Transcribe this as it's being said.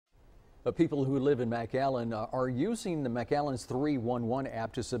People who live in McAllen are using the McAllen's 311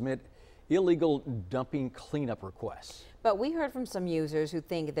 app to submit illegal dumping cleanup requests. But we heard from some users who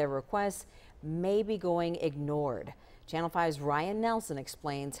think their requests may be going ignored. Channel 5's Ryan Nelson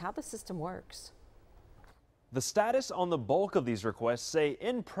explains how the system works. The status on the bulk of these requests say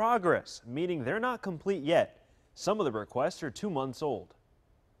in progress, meaning they're not complete yet. Some of the requests are 2 months old.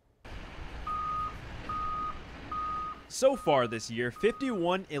 So far this year,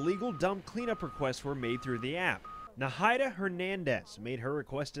 51 illegal dump cleanup requests were made through the app. Nahaida Hernandez made her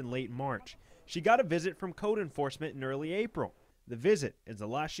request in late March. She got a visit from code enforcement in early April. The visit is the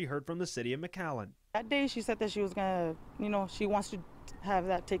last she heard from the city of McAllen. That day she said that she was gonna, she wants to have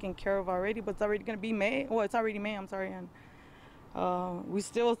that taken care of already, but it's already gonna be May. Well, it's already May, I'm sorry. And we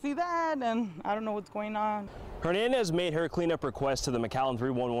still see that, and I don't know what's going on. Hernandez made her cleanup request to the McAllen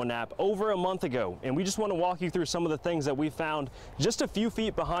 311 app over a month ago, and we just want to walk you through some of the things that we found just a few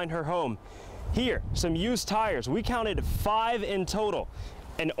feet behind her home. Here, some used tires. We counted 5 in total.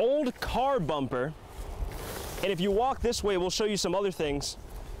 An old car bumper, and if you walk this way, we'll show you some other things.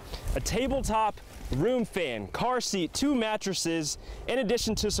 A tabletop room fan, car seat, 2 mattresses, in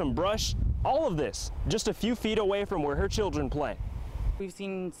addition to some brush. All of this just a few feet away from where her children play. We've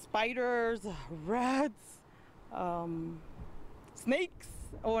seen spiders, rats, snakes.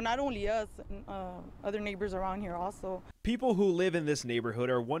 Oh, not only us, other neighbors around here also. People who live in this neighborhood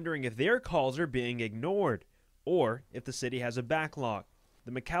are wondering if their calls are being ignored or if the city has a backlog.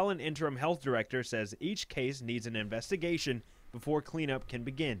 The McAllen interim health director says each case needs an investigation before cleanup can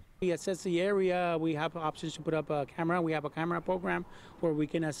begin. We assess the area. We have options to put up a camera. We have a camera program where we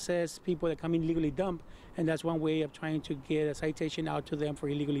can assess people that come in illegally dump, and that's one way of trying to get a citation out to them for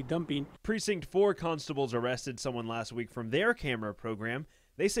illegally dumping. Precinct 4 constables arrested someone last week from their camera program.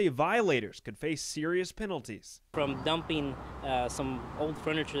 They say violators could face serious penalties. From dumping some old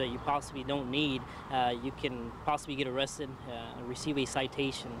furniture that you possibly don't need, you can possibly get arrested and receive a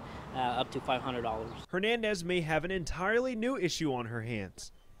citation up to $500. Hernandez may have an entirely new issue on her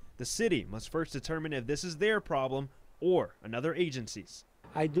hands. The city must first determine if this is their problem or another agency's.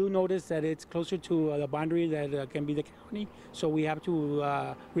 I do notice that it's closer to the boundary that can be the county, so we have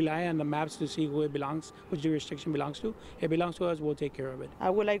to rely on the maps to see who it belongs, which jurisdiction belongs to. If it belongs to us, we'll take care of it. I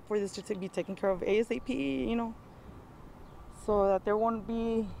would like for this to be taken care of ASAP, so that there won't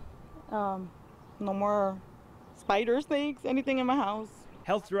be no more spiders, snakes, anything in my house.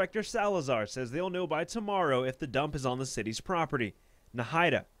 Health Director Salazar says they'll know by tomorrow if the dump is on the city's property.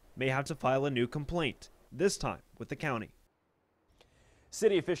 Nahaida may have to file a new complaint, this time with the county.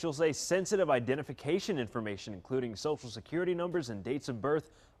 City officials say sensitive identification information, including social security numbers and dates of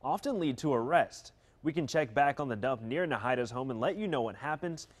birth, often lead to arrest. We can check back on the dump near Nahaida's home and let you know what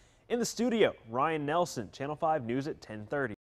happens. In the studio, Ryan Nelson, Channel 5 News at 10:30.